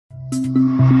Gift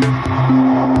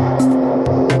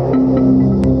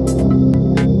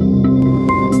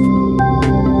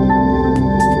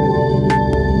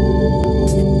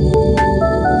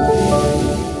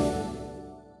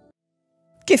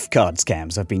card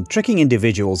scams have been tricking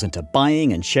individuals into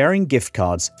buying and sharing gift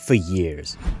cards for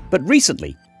years. But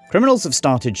recently, criminals have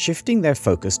started shifting their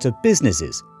focus to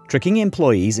businesses, tricking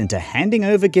employees into handing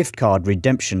over gift card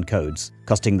redemption codes,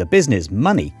 costing the business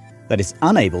money that is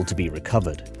unable to be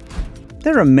recovered.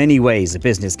 There are many ways a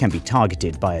business can be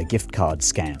targeted by a gift card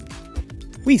scam.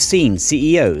 We've seen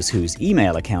CEOs whose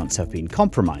email accounts have been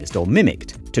compromised or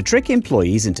mimicked to trick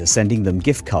employees into sending them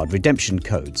gift card redemption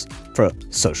codes for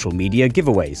social media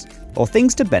giveaways or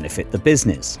things to benefit the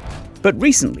business. But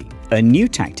recently, a new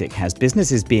tactic has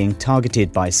businesses being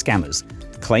targeted by scammers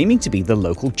claiming to be the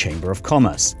local Chamber of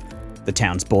Commerce, the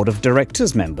town's board of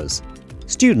directors members,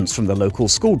 students from the local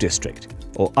school district,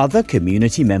 or other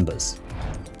community members.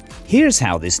 Here's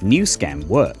how this new scam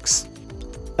works.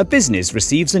 A business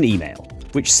receives an email,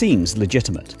 which seems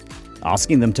legitimate,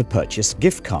 asking them to purchase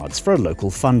gift cards for a local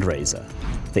fundraiser.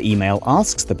 The email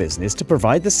asks the business to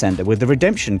provide the sender with the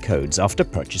redemption codes after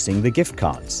purchasing the gift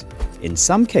cards. In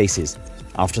some cases,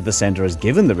 after the sender has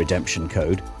given the redemption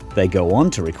code, they go on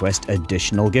to request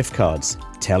additional gift cards,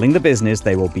 telling the business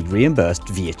they will be reimbursed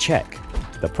via check.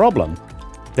 The problem?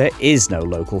 There is no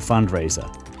local fundraiser,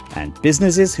 and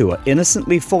businesses who are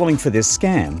innocently falling for this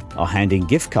scam are handing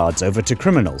gift cards over to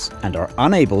criminals and are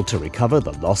unable to recover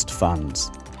the lost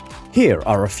funds. Here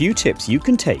are a few tips you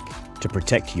can take to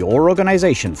protect your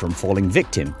organization from falling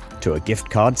victim to a gift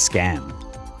card scam.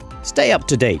 Stay up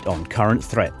to date on current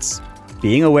threats.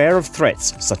 Being aware of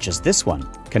threats such as this one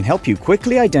can help you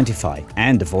quickly identify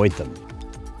and avoid them.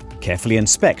 Carefully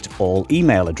inspect all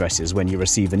email addresses when you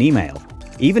receive an email.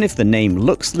 Even if the name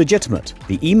looks legitimate,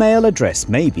 the email address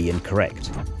may be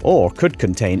incorrect, or could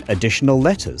contain additional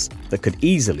letters that could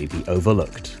easily be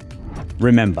overlooked.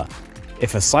 Remember,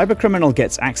 if a cybercriminal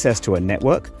gets access to a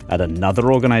network at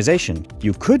another organization,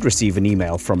 you could receive an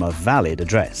email from a valid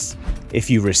address. If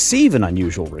you receive an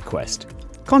unusual request,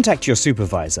 contact your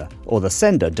supervisor or the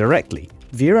sender directly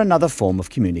via another form of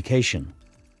communication.